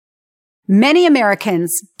Many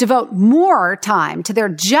Americans devote more time to their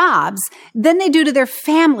jobs than they do to their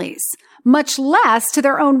families, much less to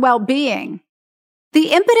their own well-being.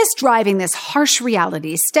 The impetus driving this harsh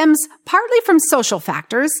reality stems partly from social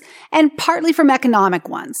factors and partly from economic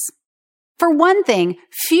ones. For one thing,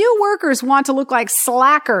 few workers want to look like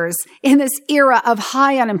slackers in this era of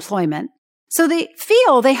high unemployment, so they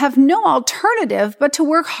feel they have no alternative but to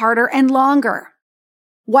work harder and longer.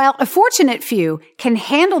 While a fortunate few can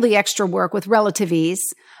handle the extra work with relative ease,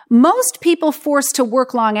 most people forced to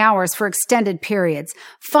work long hours for extended periods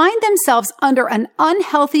find themselves under an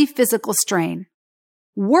unhealthy physical strain.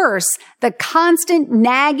 Worse, the constant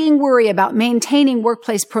nagging worry about maintaining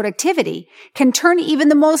workplace productivity can turn even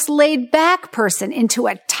the most laid-back person into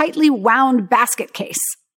a tightly wound basket case.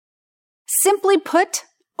 Simply put,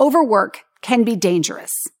 overwork can be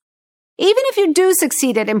dangerous. Even if you do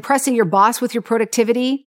succeed at impressing your boss with your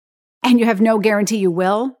productivity, and you have no guarantee you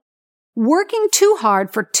will, working too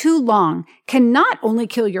hard for too long can not only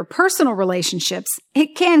kill your personal relationships,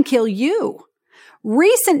 it can kill you.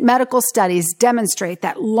 Recent medical studies demonstrate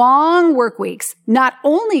that long work weeks not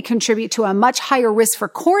only contribute to a much higher risk for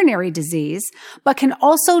coronary disease, but can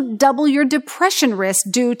also double your depression risk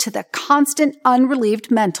due to the constant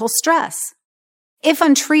unrelieved mental stress. If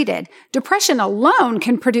untreated, depression alone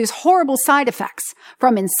can produce horrible side effects,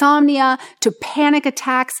 from insomnia to panic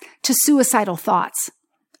attacks to suicidal thoughts.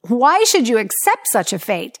 Why should you accept such a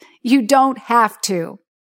fate? You don't have to.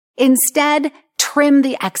 Instead, trim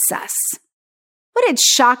the excess. Would it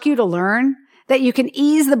shock you to learn that you can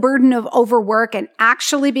ease the burden of overwork and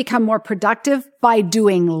actually become more productive by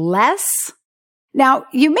doing less? Now,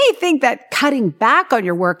 you may think that cutting back on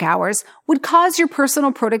your work hours would cause your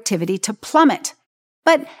personal productivity to plummet.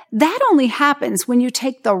 But that only happens when you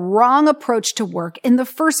take the wrong approach to work in the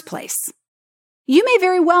first place. You may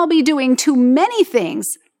very well be doing too many things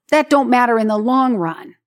that don't matter in the long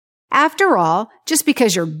run. After all, just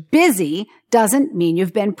because you're busy doesn't mean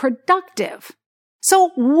you've been productive. So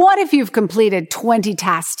what if you've completed 20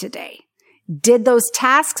 tasks today? Did those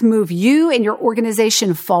tasks move you and your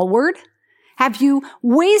organization forward? Have you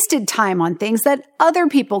wasted time on things that other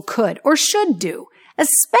people could or should do,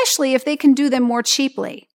 especially if they can do them more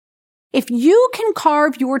cheaply? If you can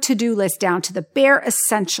carve your to-do list down to the bare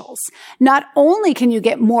essentials, not only can you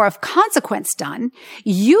get more of consequence done,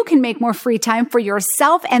 you can make more free time for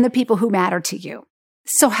yourself and the people who matter to you.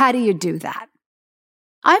 So how do you do that?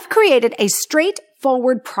 I've created a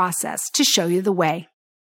straightforward process to show you the way.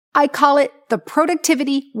 I call it the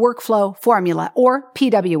Productivity Workflow Formula, or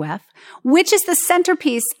PWF, which is the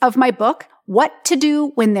centerpiece of my book, What to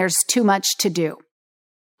Do When There's Too Much to Do.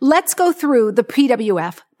 Let's go through the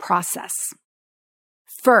PWF process.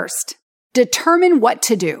 First, determine what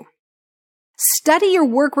to do. Study your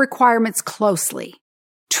work requirements closely.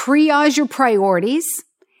 Triage your priorities,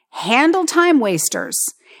 handle time wasters,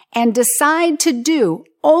 and decide to do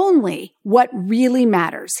only what really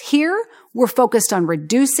matters. Here, we're focused on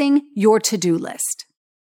reducing your to-do list.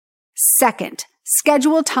 Second,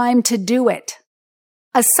 schedule time to do it.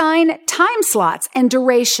 Assign time slots and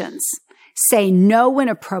durations. Say no when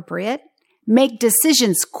appropriate. Make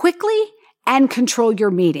decisions quickly and control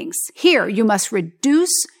your meetings. Here, you must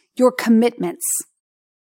reduce your commitments.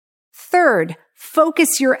 Third,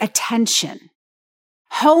 focus your attention.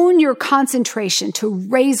 Hone your concentration to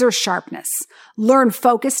razor sharpness. Learn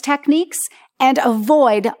focus techniques and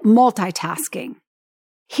avoid multitasking.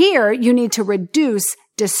 Here, you need to reduce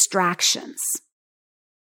distractions.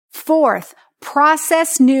 Fourth,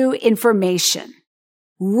 process new information.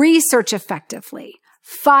 Research effectively.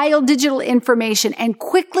 File digital information and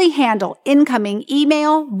quickly handle incoming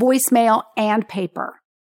email, voicemail, and paper.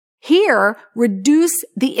 Here, reduce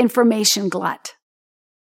the information glut.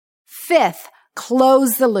 Fifth,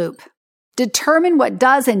 close the loop. Determine what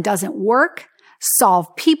does and doesn't work.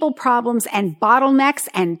 Solve people problems and bottlenecks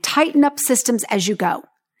and tighten up systems as you go.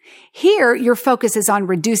 Here, your focus is on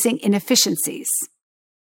reducing inefficiencies.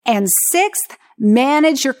 And sixth,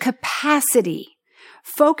 manage your capacity.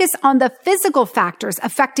 Focus on the physical factors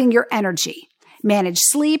affecting your energy. Manage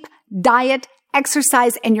sleep, diet,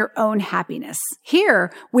 exercise, and your own happiness.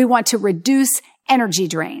 Here, we want to reduce energy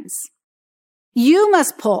drains. You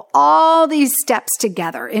must pull all these steps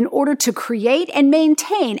together in order to create and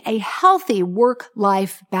maintain a healthy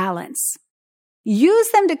work-life balance. Use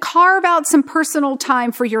them to carve out some personal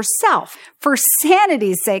time for yourself, for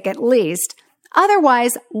sanity's sake at least.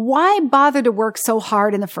 Otherwise, why bother to work so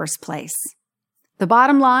hard in the first place? The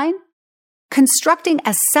bottom line? Constructing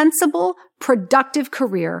a sensible, productive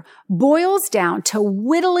career boils down to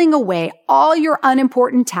whittling away all your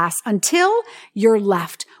unimportant tasks until you're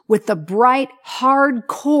left with the bright, hard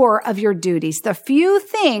core of your duties, the few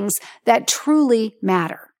things that truly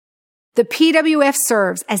matter. The PWF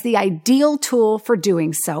serves as the ideal tool for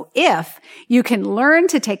doing so if you can learn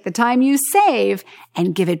to take the time you save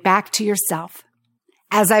and give it back to yourself.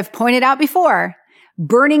 As I've pointed out before,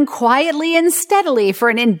 burning quietly and steadily for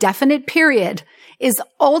an indefinite period is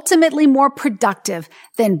ultimately more productive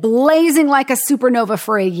than blazing like a supernova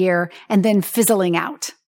for a year and then fizzling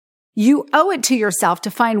out. You owe it to yourself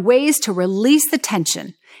to find ways to release the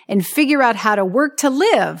tension and figure out how to work to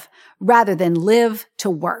live rather than live to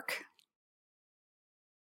work.